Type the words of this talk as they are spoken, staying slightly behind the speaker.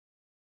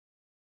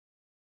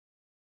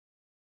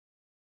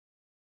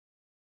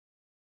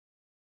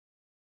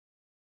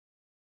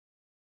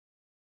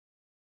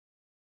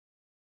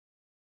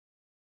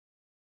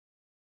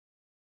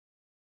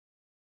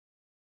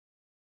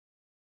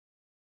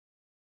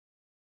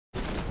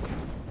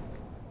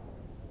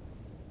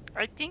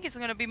I think it's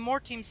gonna be more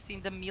teams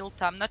in the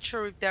mealtime. Not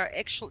sure if they're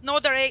actually no,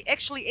 they're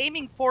actually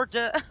aiming for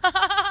the.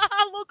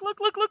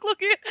 Look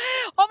here!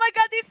 Oh my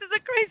God, this is a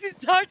crazy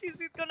start. Is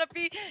it gonna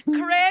be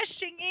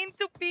crashing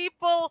into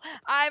people?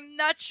 I'm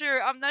not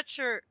sure. I'm not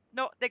sure.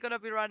 No, they're gonna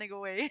be running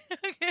away.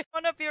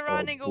 Gonna be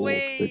running Both the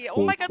away.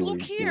 Oh my God, look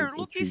corporation here.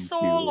 Look this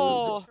Pochinki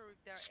order. solo.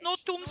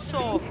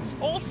 Snotumso.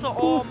 Also,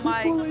 oh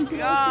my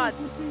God.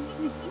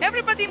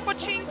 Everybody in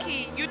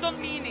Pochinki, you don't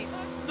mean it.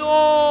 No.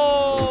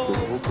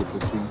 Also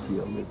Pochinki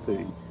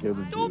LFA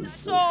scavengers.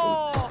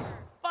 So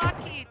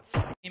fuck it.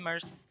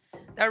 Swimmers.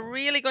 They're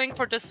really going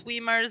for the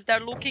swimmers.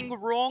 They're looking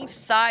wrong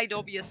side,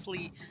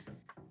 obviously.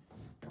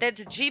 That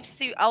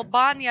gypsy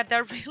Albania,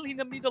 they're really in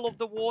the middle of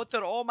the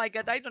water. Oh my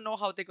God, I don't know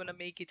how they're gonna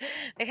make it.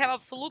 They have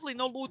absolutely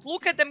no loot.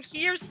 Look at them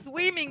here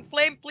swimming.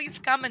 Flame, please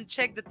come and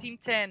check the team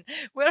 10.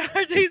 Where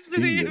are they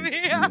swimming?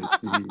 Yeah.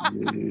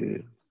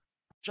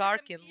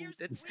 Jark and loot.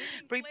 It's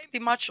pretty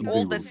much They all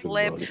will that's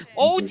survive. left.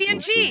 Oh, That's for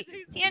TNG!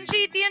 sure.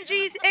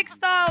 TNG is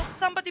exiled!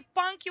 Somebody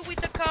punk you with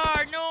the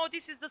car! No,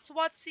 this is the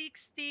SWAT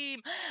 6 team!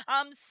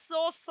 I'm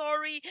so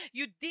sorry.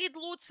 You did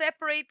loot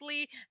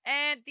separately,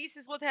 and this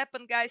is what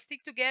happened, guys.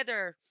 Stick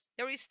together.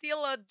 There is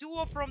still a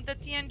duo from the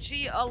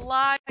TNG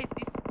alive. Is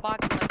this bug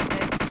like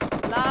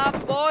that?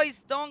 Love,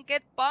 boys, don't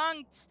get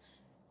punked!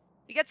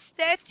 We got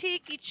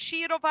Static,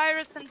 Ichiro,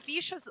 Virus, and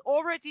Vicious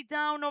already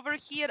down over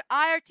here.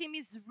 Our team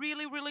is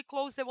really, really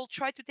close. They will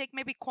try to take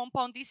maybe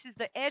Compound. This is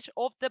the edge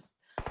of the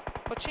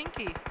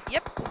Pochinki.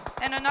 Yep.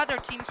 And another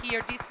team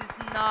here. This is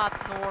not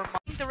normal.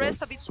 The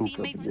rest of its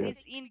teammates is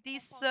in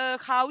these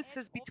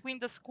houses between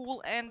the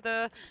school and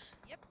the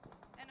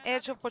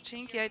edge of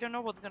Pochinki. I don't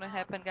know what's gonna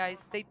happen,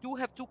 guys. They do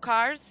have 2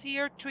 cars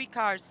here, 3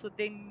 cars, so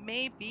they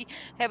maybe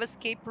have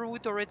escape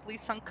route or at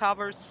least some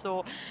covers.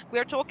 So we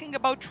are talking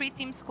about 3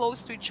 teams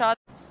close to each other.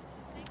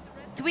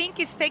 Twink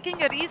is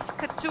taking a risk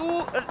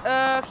to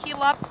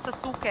heal up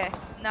Sasuke.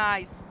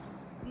 Nice.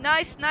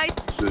 Nice.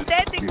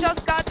 Static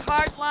just got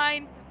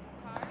hardline.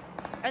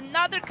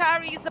 Another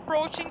carry is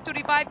approaching to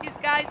revive these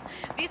guys.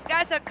 These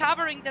guys are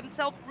covering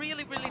themselves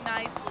really, really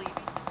nicely.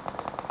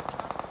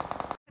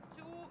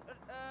 To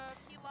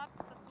heal up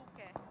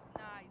Sasuke.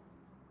 Nice.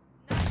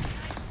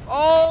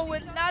 Oh,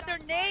 another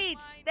nade.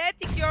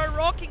 Static, you're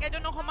rocking. I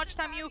don't know how much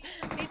time you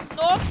did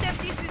knock them.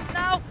 This is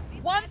now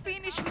one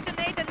finish with the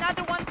nade,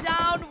 another one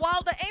down,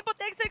 while the aimbot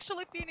X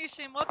actually finish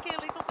him. Okay, a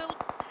little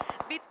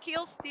bit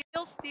kill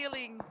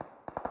stealing.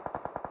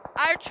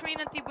 Our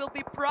Trinity will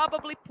be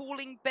probably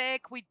pulling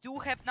back. We do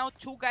have now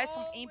 2 guys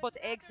from aimbot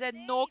exit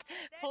knocked.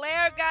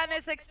 Flare gun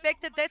as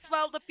expected. That's why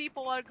all the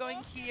people are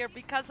going here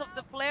because of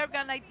the flare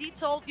gun. I did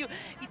told you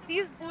it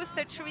is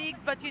booster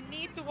tricks, but you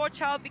need to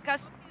watch out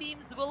because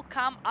teams will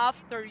come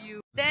after you.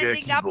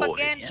 Standing Jackie up boy.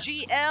 again,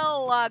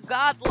 GL,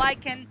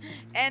 Godlike,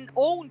 and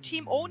own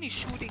team own is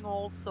shooting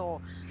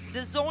also.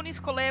 The zone is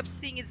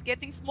collapsing, it's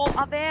getting small.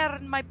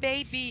 Avern, my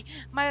baby,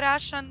 my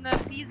Russian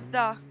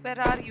pizda, where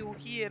are you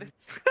here?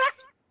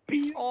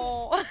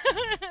 Oh,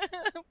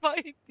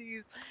 fight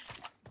this.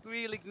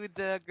 Really good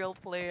girl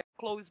player.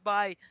 Close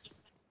by.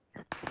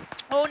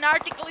 Oh,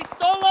 Narticle is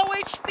so low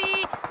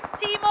HP.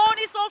 Timon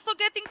is also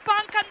getting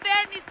punk and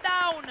Vern is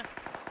down.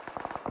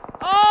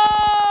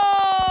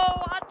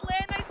 Oh,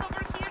 Atlanta is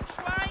over here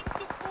trying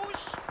to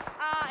push.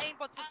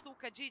 Aimbot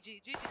Sasuke. GG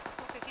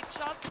Sasuke. He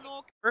just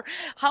knocked her.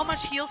 How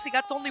much heals? He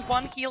got only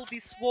 1 heal.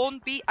 This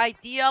won't be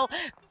ideal.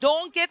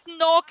 Don't get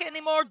knocked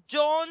anymore.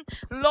 Don't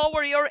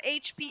lower your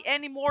HP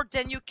any more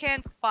than you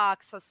can.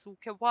 Fuck,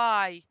 Sasuke.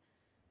 Why?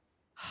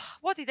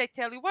 What did I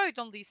tell you? Why you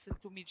don't listen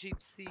to me,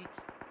 Gypsy?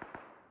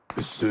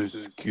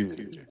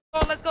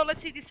 Oh, let's go.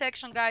 Let's see this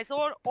action, guys.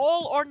 All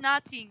or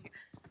nothing.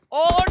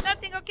 All or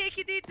nothing. Okay,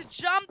 he did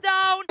jump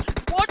down.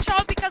 Watch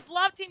out because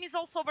Love Team is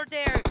also over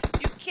there.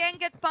 You can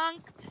get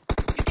punked.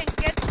 You can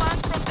get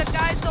punked from the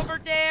guys over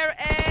there.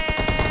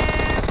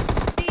 And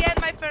the end,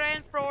 my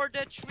friend, for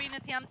the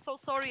Trinity. I'm so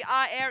sorry.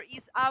 AR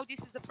is out. This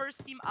is the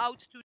first team out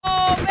to.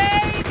 Oh, babe.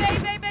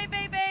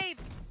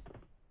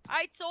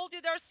 I told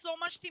you there's so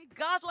much team.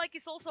 Godlike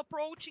is also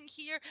approaching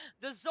here.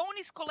 The zone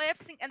is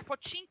collapsing and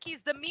Pochinki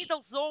is the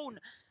middle zone.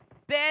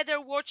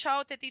 Better watch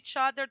out at each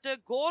other. The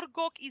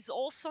Gorgok is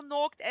also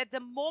knocked. At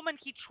the moment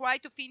he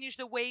tried to finish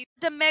the wave.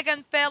 The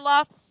Megan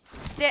fella,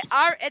 they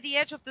are at the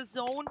edge of the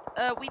zone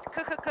with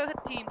KKK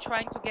team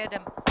trying to get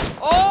them.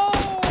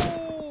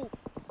 Oh!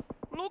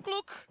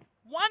 Look.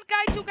 1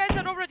 guy, 2 guys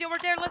are already over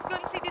there. Let's go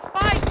and see this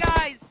fight,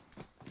 guys.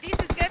 This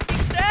is getting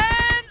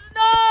tense.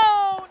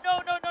 No!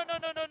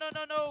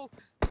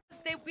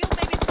 They will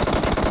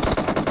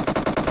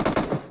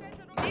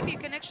maybe you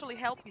can actually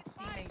help his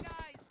teammates.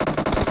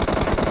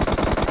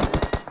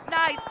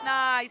 Nice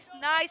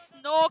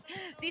knock.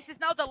 This is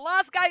now the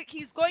last guy.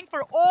 He's going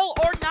for all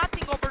or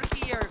nothing over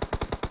here.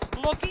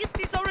 Logist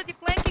is already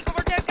flanking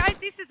over there. Guys,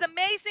 this is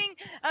amazing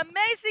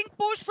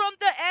push from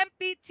the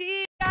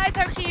MPT. Guys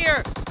are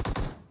here.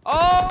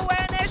 Oh,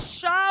 and a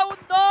Shao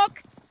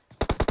knocked.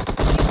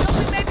 He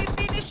will maybe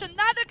finish.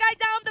 Another guy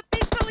down. The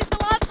Pixel is the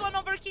last one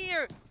over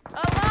here. A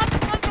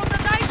last one from the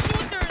night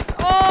shooters.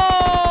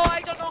 Oh,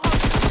 I don't know how to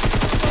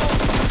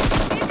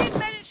go. He did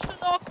manage to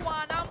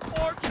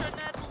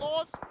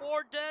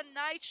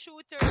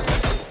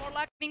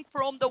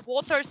from the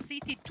water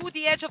city to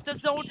the edge of the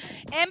zone.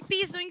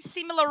 MP is doing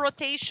similar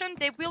rotation.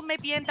 They will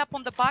maybe end up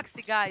on the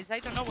boxy, guys. I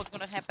don't know what's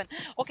gonna happen.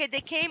 Okay,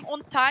 they came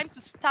on time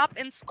to stop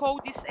and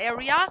scout this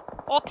area.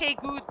 Okay,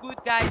 good,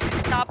 guys. They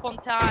stop on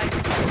time.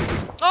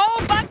 Oh,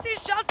 boxy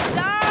is just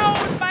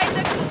down by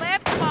the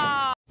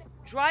Kleppa.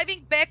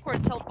 Driving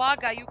backwards,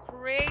 Albaga, you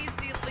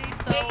crazy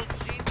little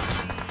gypsy.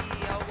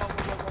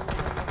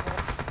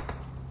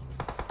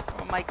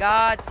 Oh my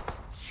god.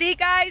 See,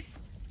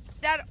 guys,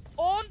 they're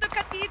on the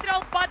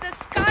cathedral, but the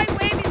sky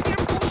wave is here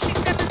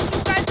pushing them, and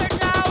 2 guys are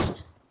down.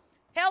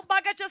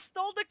 Hellbugger just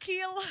stole the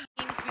kill.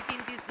 Teams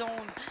within this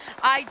zone.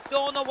 I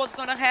don't know what's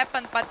gonna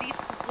happen, but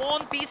this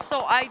won't be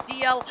so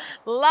ideal.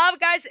 Love,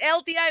 guys,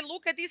 LDI.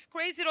 Look at this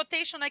crazy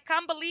rotation. I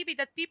can't believe it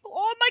that people.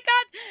 Oh my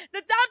god,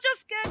 the down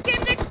just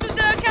came next to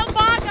the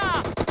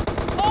Hellbugger.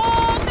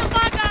 Oh,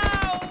 Hellbugger.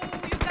 Oh,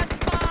 you got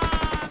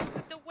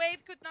fucked. The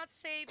wave could not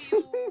save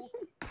you.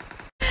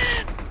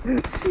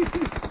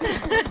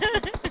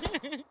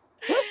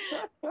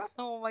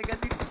 Oh my god,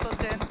 this is so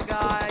tense,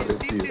 guys.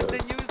 This is the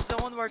new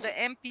zone where the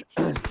MP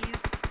team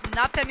is.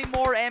 Not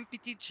anymore. MP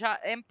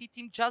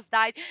team just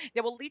died.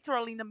 They were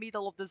literally in the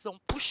middle of the zone,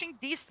 pushing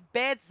this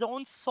bad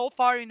zone so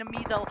far in the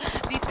middle.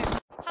 This is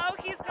how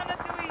he's gonna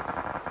do it.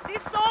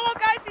 This solo,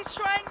 guys, is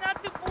trying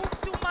not to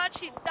move too much.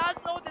 He does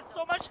know that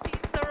so much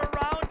teams are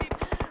around him.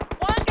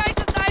 One guy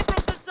just died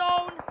from the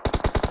zone.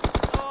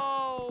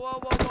 Oh, whoa.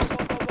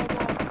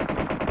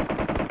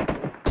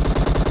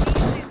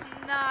 This is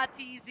not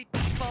easy,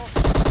 people.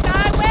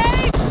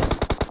 Skywave!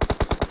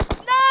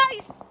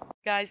 Nice!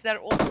 Guys, they're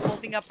also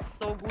holding up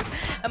so good.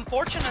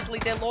 Unfortunately,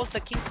 they lost the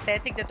king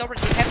static. They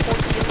already have 4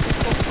 kills.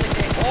 Totally,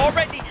 they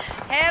already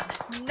have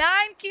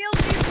 9 kills,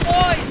 these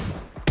boys.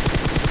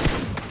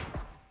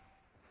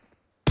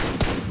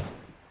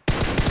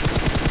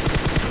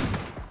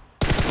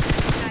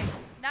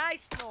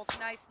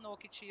 Nice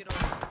knock, Ichiro.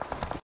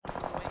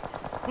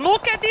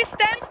 Look at these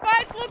 10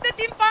 fights. Look at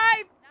team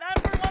 5.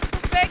 Number 1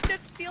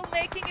 perfected, still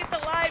making it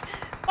alive.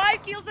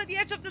 5 kills at the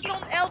edge of the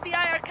zone.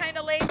 LDI are kind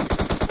of late.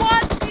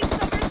 Squad 6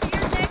 over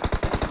here next to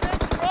the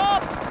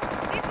drop.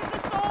 This is the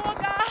solo,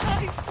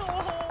 guys.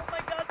 Oh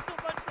my god, so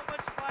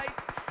much fight.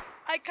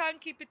 I can't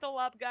keep it all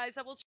up, guys.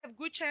 I will have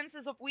good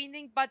chances of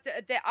winning, but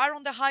they are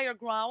on the higher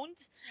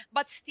ground.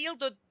 But still,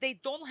 they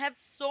don't have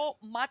so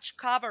much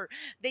cover.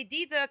 They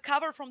did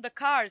cover from the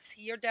cars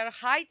here. They're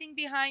hiding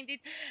behind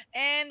it.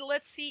 And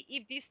let's see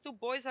if these 2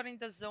 boys are in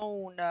the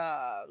zone.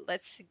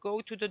 Let's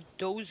go to the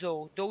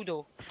Dodo,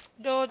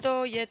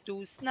 je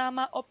tu s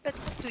nama opet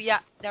se tu. Yeah,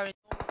 they're in.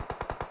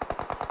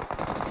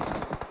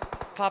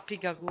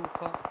 Pubg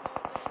Mobile.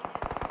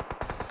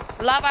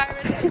 Lava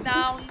Iris is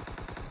down.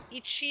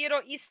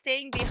 Ichiro is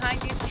staying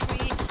behind this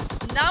tree.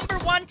 Number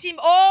 1 team.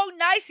 Oh,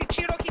 nice,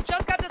 Ichiro. He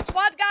just got the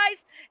SWAT,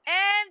 guys.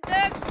 And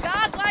the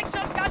Godlike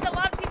just got the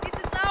love team. This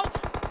is now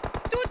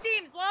 2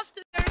 teams. Lost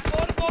to their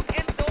Gorgok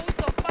and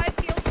Dozo. 5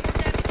 kills for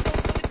them.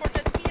 Totally for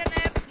the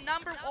TNF.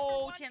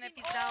 Oh, TNF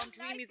is down.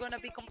 Dream, you're gonna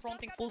be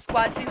confronting full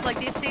squad. Seems like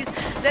this is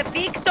the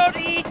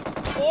victory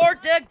for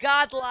the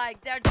Godlike.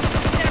 They're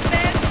doing their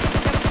best.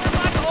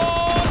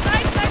 Oh,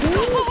 nice.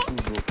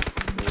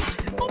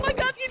 Oh my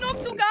god, he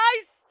knocked 2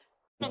 guys.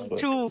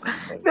 2.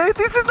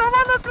 This is the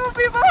 1 or 2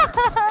 people.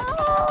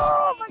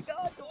 Oh my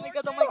god.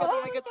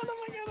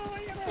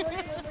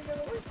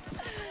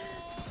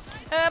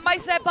 My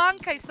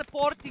Zebanka is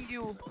supporting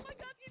you.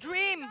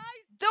 Dream,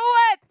 do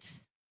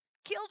it.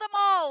 Kill them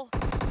all.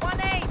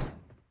 1-8.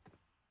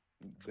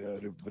 They are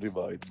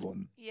revived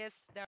one.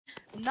 Yes, they're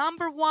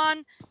number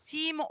 1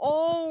 team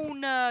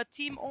own.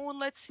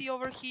 Let's see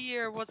over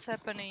here what's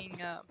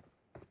happening.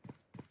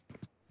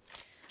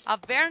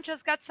 Avern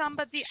just got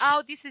somebody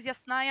out. This is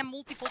Yasnaya.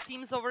 Multiple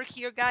teams over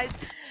here, guys.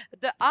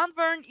 The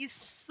Avern is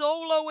so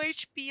low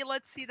HP.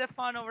 Let's see the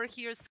fun over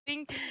here.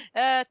 Swing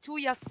to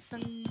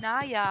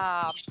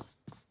Yasnaya.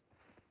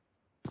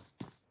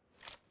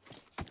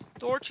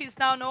 Torch is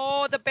down.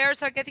 Oh, the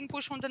bears are getting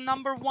pushed from the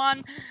number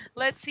 1.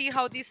 Let's see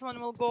how this one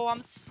will go.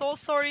 I'm so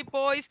sorry,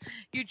 boys.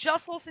 You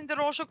just lost in the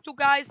Rojok 2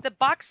 guys. The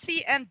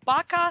Baxi and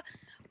Baka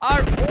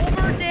are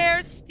over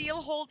there,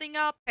 still holding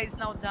up. He's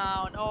now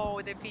down.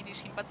 Oh, they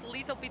finish him, but a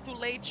little bit too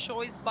late.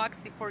 Choice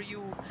Baxi for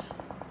you.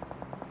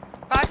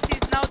 Baxi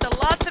is now the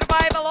last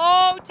survival.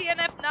 Oh,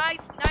 TNF,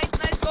 nice.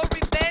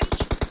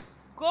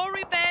 Go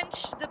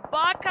revenge. The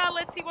Baka,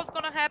 let's see what's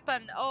gonna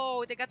happen.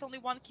 Oh, they got only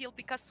 1 kill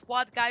because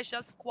SWAT guys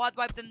just squad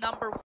wiped the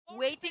number.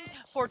 Waiting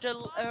for the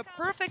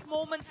perfect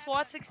moment,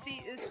 SWAT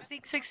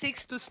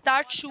 666 to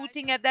start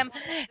shooting at them.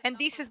 And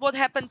this is what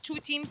happened. 2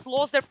 teams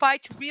lost their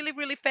fight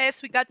really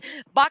fast. We got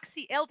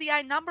Baxi,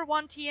 LDI, number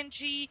 1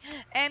 TNG,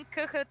 and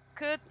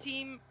KHK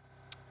team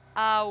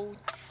out.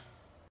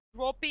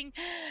 Dropping.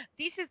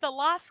 This is the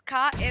last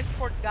K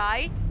escort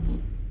guy.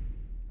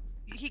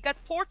 He got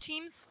 4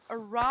 teams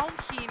around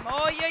him.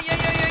 Oh, yeah.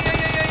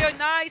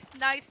 Nice.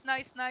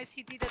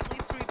 He did at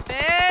least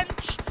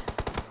revenge.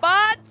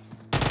 But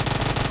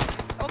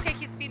okay,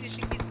 he's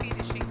finishing.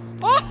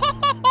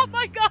 Oh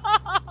my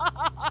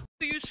god!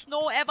 You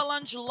Snow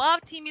Avalanche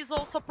Love team is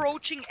also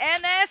approaching.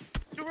 NS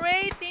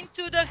straight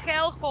into the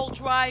hellhole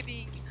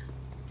driving.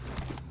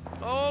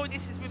 Oh,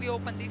 this is really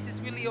open. This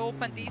is really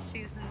open. This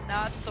is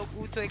not so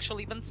good to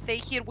actually even stay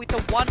here with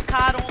a one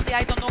car only.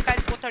 I don't know,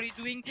 guys, what are you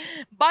doing?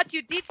 But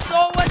you did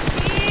so a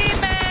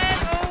team, and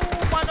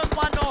oh,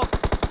 one-on-one off.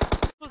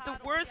 It was the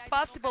worst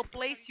possible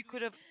place you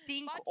could have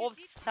think of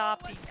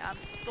stopping. I'm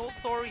so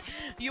sorry.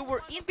 You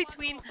were in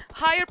between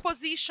higher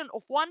position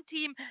of one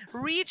team,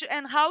 ridge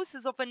and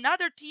houses of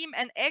another team,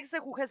 and Exa,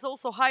 who has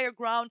also higher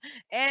ground,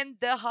 and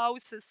the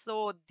houses.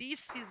 So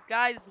this is,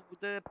 guys,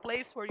 the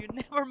place where you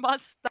never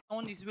must stop.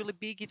 Is really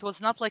big. It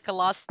was not like a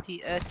last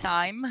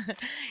time.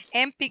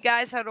 MP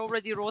guys are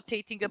already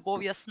rotating above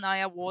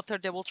Yasnaya water.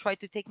 They will try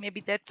to take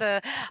maybe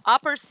that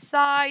upper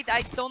side.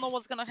 I don't know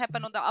what's gonna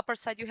happen on the upper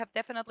side. You have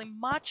definitely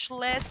much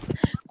less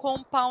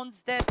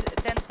compounds than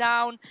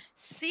down.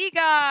 See,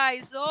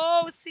 guys.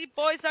 Oh, see,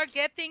 boys are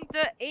getting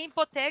the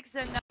aimpotex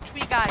and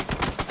tree, guys.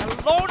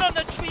 Alone on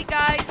the tree,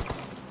 guys.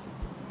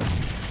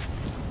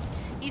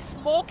 He's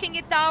smoking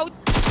it out.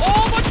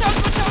 Oh, watch out,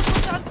 watch out,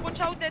 watch out, watch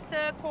out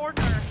that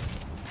corner.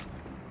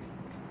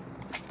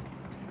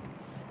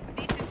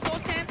 This is so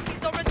tense.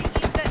 He's already in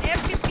the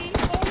FPP.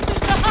 Oh,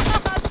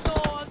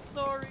 no, I'm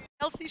sorry.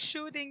 Else is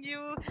shooting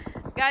you.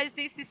 Guys,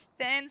 this is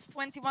tense.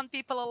 21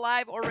 people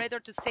alive, or rather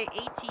to say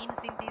 8 teams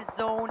in this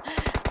zone.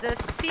 The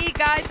C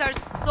guys are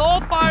so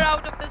far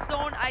out of the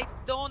zone. I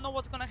don't know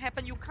what's gonna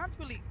happen. You can't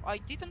really... I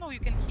didn't know you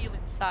can heal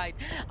inside.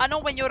 I know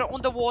when you're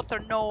on the water.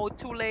 No,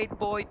 too late,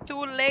 boy.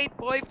 Too late,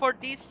 boy, for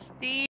this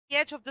team. The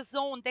edge of the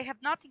zone. They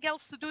have nothing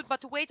else to do but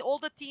to wait. All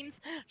the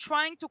teams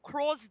trying to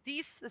cross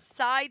this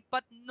side,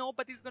 but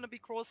nobody's gonna be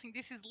crossing.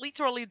 This is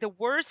literally the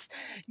worst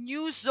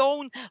new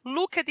zone.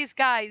 Look at these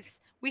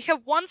guys. We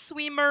have one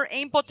swimmer,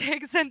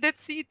 aimpotex, and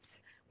that's it.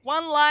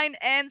 One line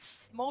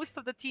ends most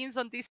of the teams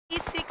on this.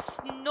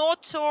 E6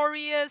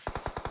 notorious.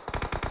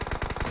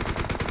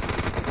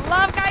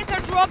 Love guys are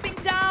dropping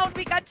down.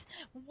 We got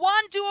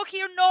one duo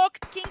here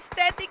knocked. King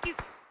Static is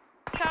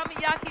coming.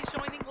 Yeah, he's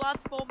joining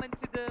last moment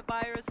to the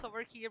virus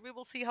over here. We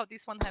will see how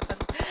this one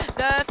happens.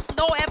 The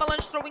snow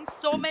avalanche throwing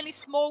so many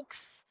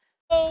smokes.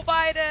 Oh,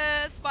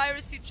 virus,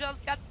 you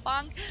just got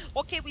bunked.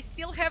 Okay, we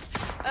still have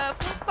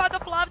full squad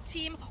of love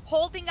team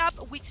holding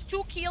up with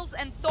 2 kills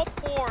and top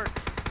 4.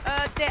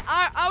 They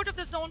are out of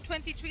the zone.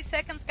 23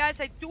 seconds, guys.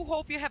 I do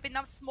hope you have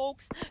enough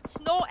smokes.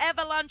 Snow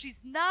avalanche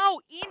is now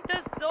in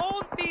the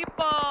zone,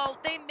 people.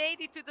 They made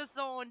it to the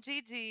zone.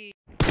 GG.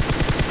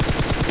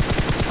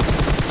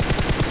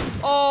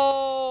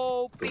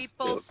 Oh,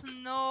 people,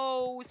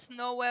 snow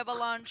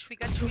avalanche. We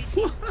got 3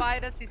 teams.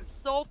 Virus is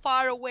so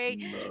far away.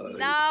 Nice.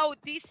 Now,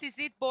 this is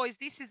it, boys.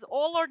 This is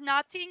all or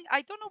nothing.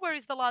 I don't know where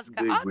is the last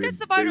guy. They Ah, win, that's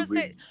the virus.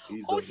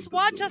 He's Oh, out of the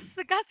SWAT zone. just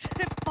got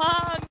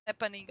bang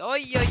happening. Oh,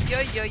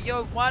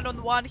 yo,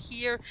 one-on-one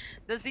here.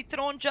 The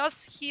Zitron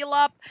just heal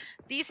up.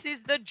 This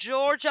is the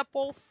Georgia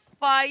Pole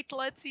fight.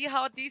 Let's see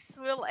how this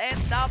will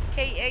end up.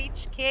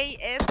 KHK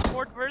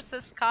Esport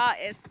versus K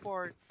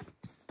Esports.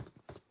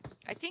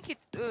 I think it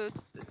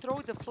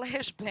throw the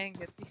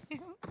flashbang at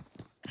him.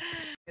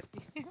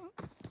 What's happening?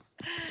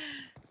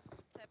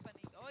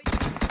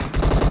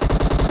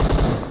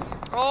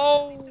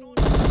 Oh,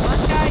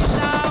 one guy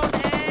down,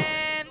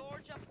 and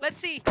let's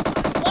see.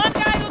 One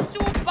guy on 2,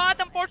 but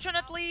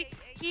unfortunately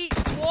he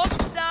was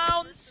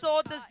down.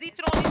 So the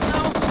Zitron is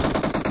now.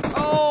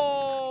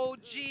 Oh,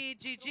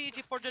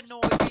 GG for the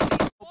noise.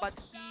 But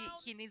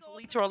he needs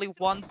literally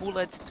 1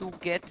 bullet to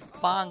get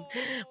banged.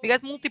 We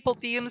got multiple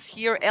teams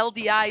here.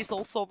 LDI is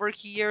also over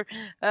here.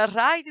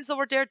 Ride is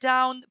over there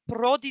down.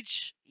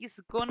 Prodig is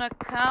gonna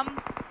come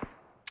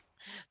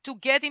to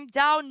get him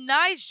down.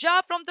 Nice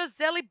job from the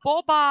Zeli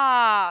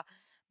Boba.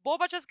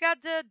 Boba just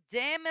got the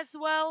dam as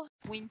well.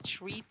 Between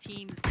 3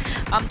 teams.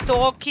 I'm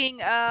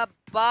talking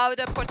about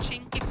the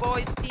Pochinki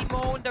boys,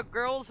 Timo. The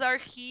girls are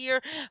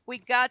here. We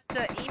got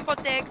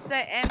Impotex,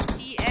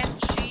 MT, and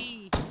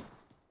G.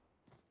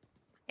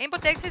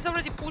 Impotex is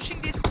already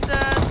pushing this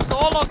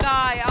solo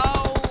guy.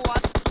 Oh,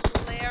 what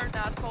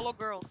Lerna. Solo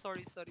girl.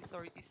 Sorry.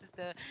 This is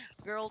the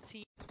girl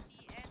team.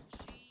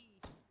 TNG.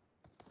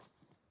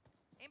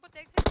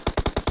 Impotex is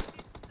pushing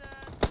this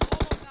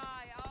solo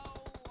guy.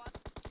 Oh, what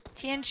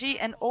TNG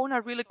and Own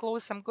are really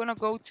close. I'm gonna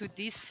go to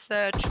these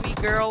 3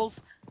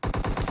 girls.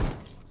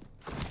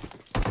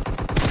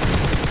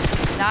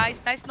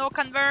 Nice no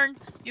convert.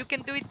 You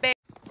can do it, babe.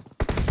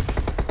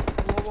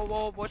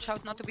 Whoa, watch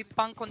out not to be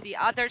punk on the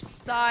other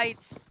side.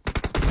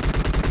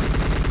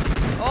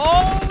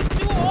 Oh,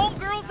 2 own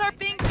girls are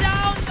being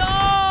down.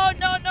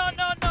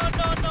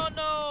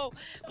 No.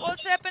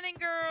 What's happening,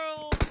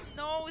 girls?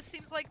 No, it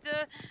seems like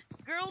the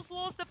girls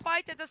lost the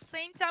fight. At the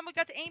same time, we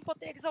got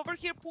Aimpotex over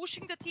here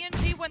pushing the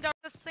TNG when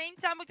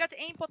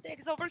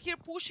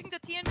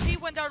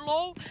they're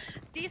low.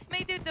 This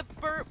made it the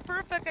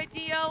perfect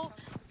ideal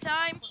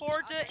time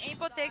for the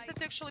Aimpotex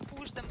to actually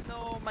push them.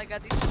 No, my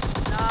god, this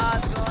is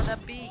not gonna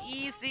be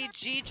easy.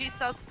 GG.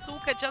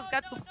 Sasuke just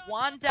got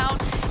 1 down.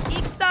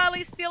 X-Style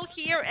is still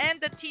here,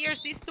 and the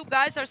Tears. These 2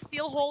 guys are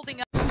still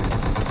holding up.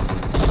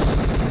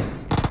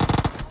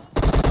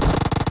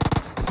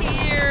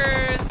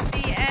 Tears,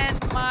 the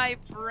end, my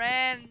my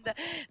friend.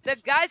 The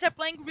guys are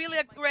playing really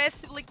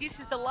aggressively. This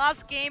is the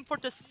last game for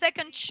the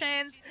second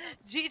chance.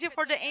 GG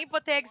for the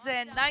Aimpotex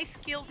and nice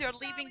kills. You're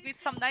leaving with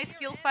some nice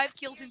kills. 5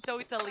 kills in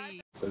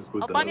totally.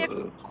 Albania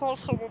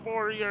Kosovo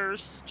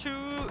Warriors.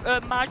 Too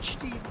much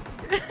teams.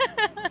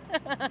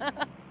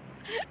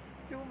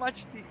 Too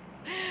much teams.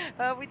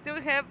 We do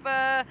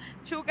have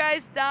 2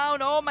 guys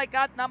down. Oh my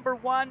god, number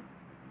 1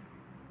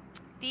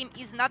 team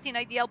is not in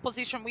ideal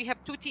position. We have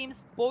 2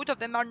 teams. Both of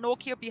them are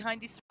Nokia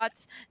behind these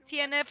spots.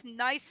 TNF,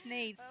 nice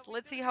nades.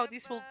 Let's see how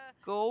this will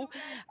go.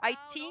 I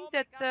think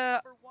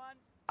that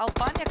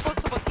Albania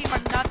Kosovo team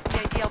are not in the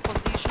ideal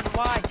position.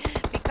 Why?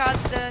 Because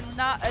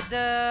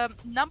the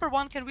number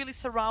 1 can really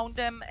surround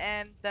them,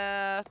 and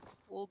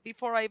well,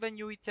 before I even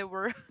knew it, they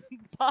were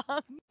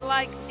banned.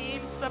 Like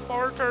team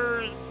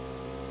supporters.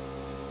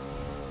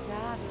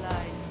 God,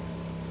 like.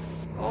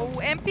 Oh,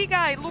 MP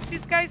guy, look,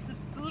 this guy's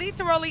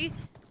literally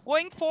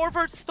going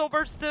forwards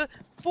towards the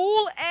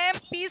full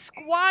MP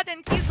squad,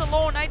 and he's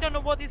alone. I don't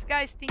know what this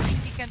guy is thinking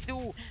he can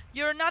do.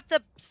 You're not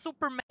the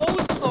Superman.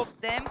 Most of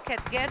them can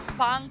get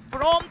punked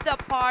from the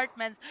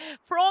apartments,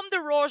 from the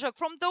Rozhok,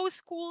 from those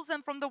schools,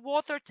 and from the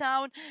water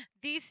town.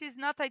 This is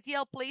not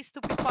ideal place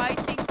to be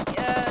fighting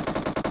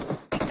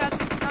because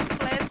it's not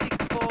classic,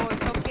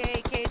 boys.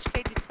 Okay,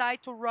 KHK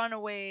decide to run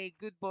away.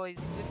 Good boys,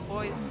 good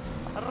boys.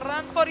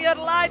 Run for your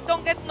life,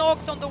 don't get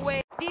knocked on the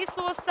way. This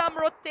was some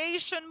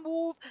rotation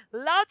move.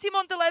 Loud team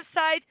on the left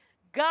side.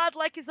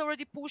 Godlike is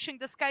already pushing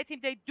the Sky team.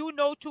 They do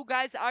know 2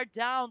 guys are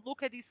down.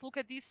 Look at this, look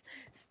at this.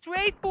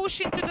 Straight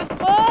push into the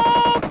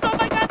smokes. Oh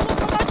my god, look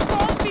how much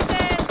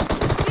confidence.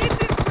 This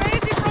is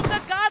crazy from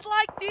the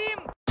Godlike team.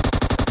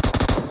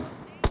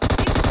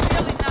 It's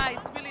really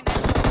nice, really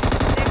nice.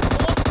 They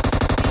want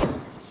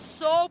this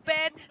so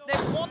bad. They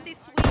want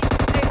this win.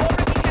 They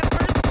already have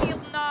first kill.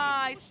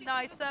 Nice,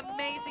 nice,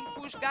 amazing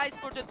push, guys,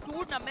 for the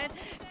tournament.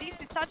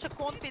 This is such a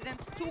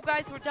confidence. 2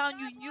 guys were down.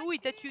 You knew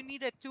it that you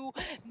needed to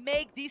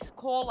make this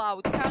call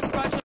out.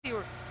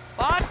 Congratulations.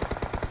 But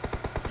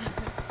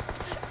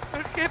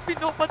we're happy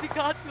nobody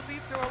got you,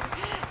 literally.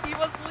 He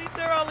was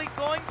literally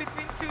going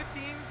between 2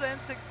 teams and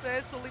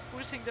successfully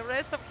pushing. The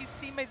rest of his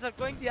teammates are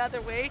going the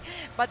other way,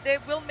 but they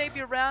will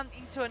maybe run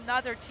into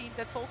another team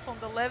that's also on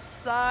the left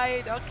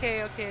side.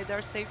 Okay, okay,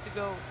 they're safe to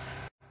go.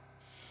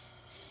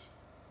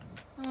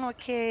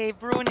 Okay,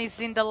 Brun is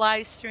in the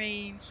live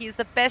stream. He's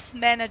the best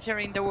manager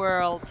in the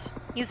world.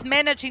 He's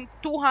managing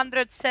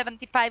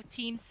 275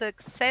 teams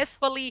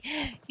successfully.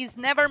 He's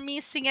never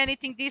missing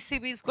anything. This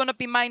is gonna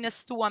be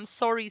 -2. I'm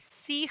sorry.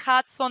 C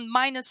Hudson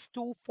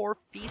 -2 for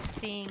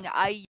feasting.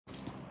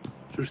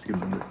 شو اشتكي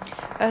منك؟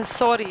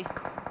 Sorry.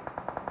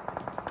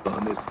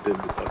 أنا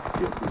استلمت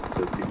أكسيا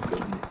بتسلي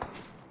مكاني.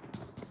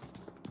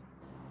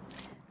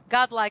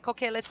 Godlike.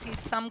 Okay, let's see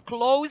some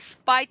close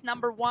fight.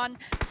 Number 1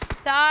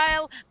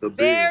 style.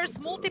 Bears,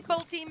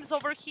 multiple teams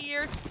over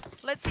here.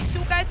 Let's see,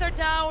 2 guys are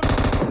down.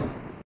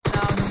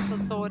 No, I'm so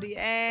sorry.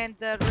 And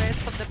the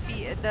rest of the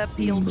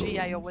PLG,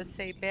 I always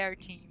say bear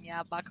team.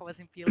 Yeah, Baka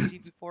was in PLG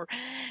before.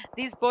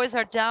 These boys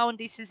are down.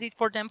 This is it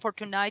for them for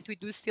tonight. We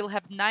do still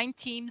have 9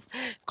 teams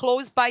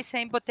close by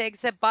Aimpotex,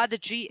 but the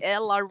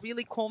GL are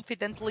really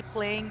confidently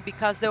playing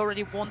because they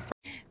already won.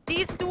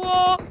 This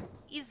duo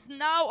is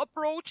now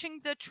approaching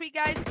the 3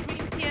 guys.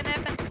 Dream,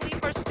 TNF, and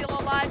Clipper still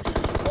alive.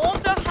 On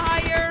the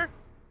higher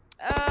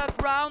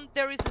ground,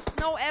 there is a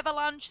snow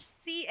avalanche.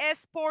 CS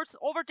Sports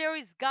over there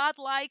is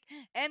Godlike,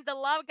 and the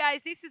love guys.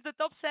 This is the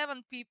top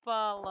 7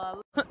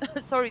 people.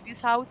 Sorry,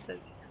 these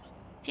houses.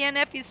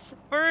 TNF is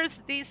first.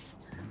 This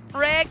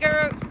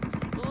Fragger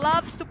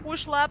loves to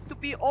push lab to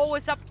be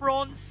always up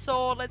front. So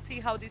let's see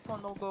how this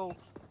one will go.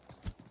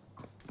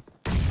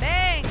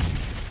 Bang!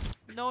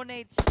 No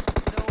nades.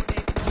 No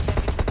nades. No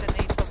damage with the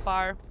nades so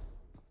far.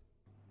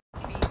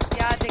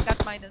 Yeah, they got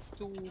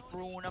 -2,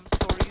 Brun. I'm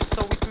sorry. You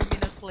saw it 3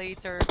 minutes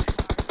later.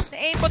 The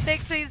Aimpotex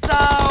is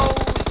out.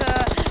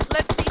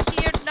 Let's see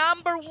here.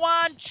 Number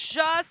 1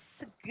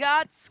 just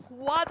got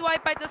squad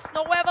wiped by the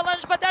snow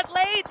avalanche, but that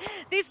late.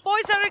 These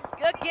boys are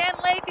again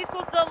late. This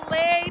was a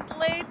late,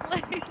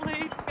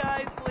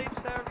 guys. Late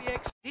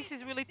reaction. This is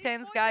really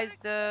tense, guys.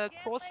 The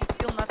cross is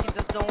still not in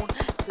the zone.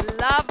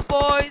 Love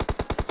boys.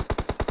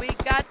 We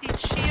got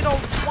Ichiro.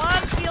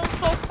 1 kill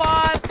so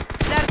far.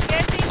 They're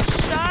getting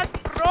shot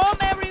from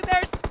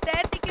everywhere.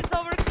 Static is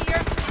over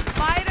here.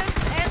 Virus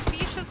and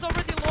Vicious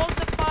already lost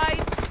the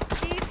fight.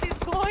 This is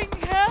going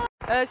hell.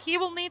 He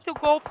will need to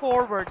go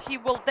forward. He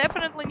will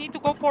definitely need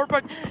to go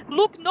forward.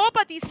 Look,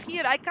 nobody's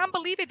here. I can't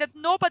believe it that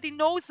nobody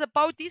knows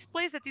about this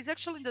place that is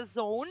actually in the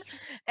zone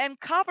and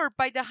covered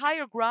by the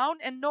higher ground,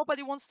 and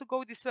nobody wants to go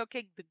this way.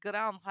 Okay, the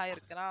ground,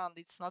 higher ground.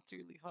 It's not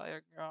really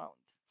higher ground.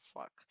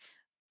 Fuck.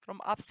 From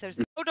upstairs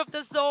out of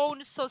the zone,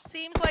 so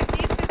seems like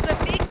this is the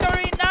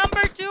victory.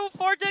 Number 2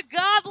 for the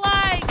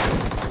Godlike.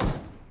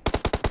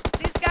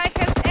 This guy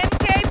has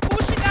MK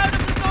pushing out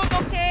of the zone.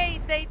 Okay,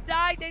 they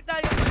died.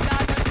 Oh my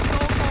god, they're so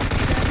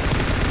confident.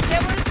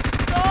 They were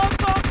so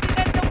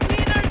confident. The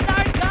winners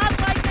are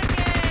Godlike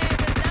again.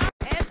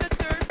 And the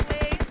 3rd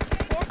place,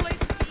 4th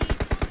place C,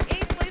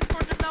 8th place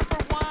for the number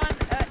 1.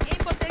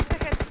 Aimpotex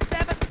had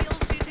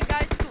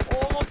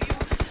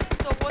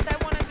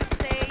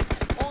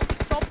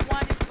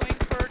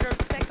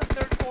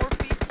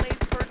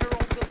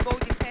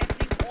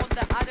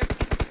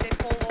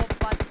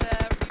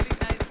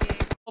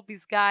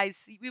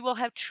lobbies, guys. We will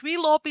have 3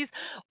 lobbies.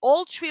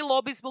 All 3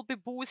 lobbies will be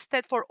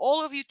boosted for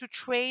all of you to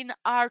train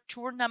our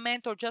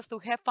tournament or just to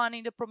have fun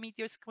in the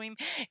Prometheus scream.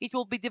 It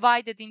will be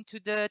divided into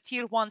the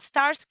tier 1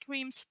 star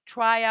screams,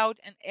 tryout,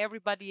 and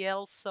everybody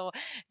else. So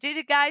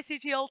GG guys,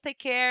 GG all, take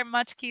care.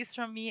 Much kiss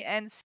from me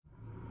and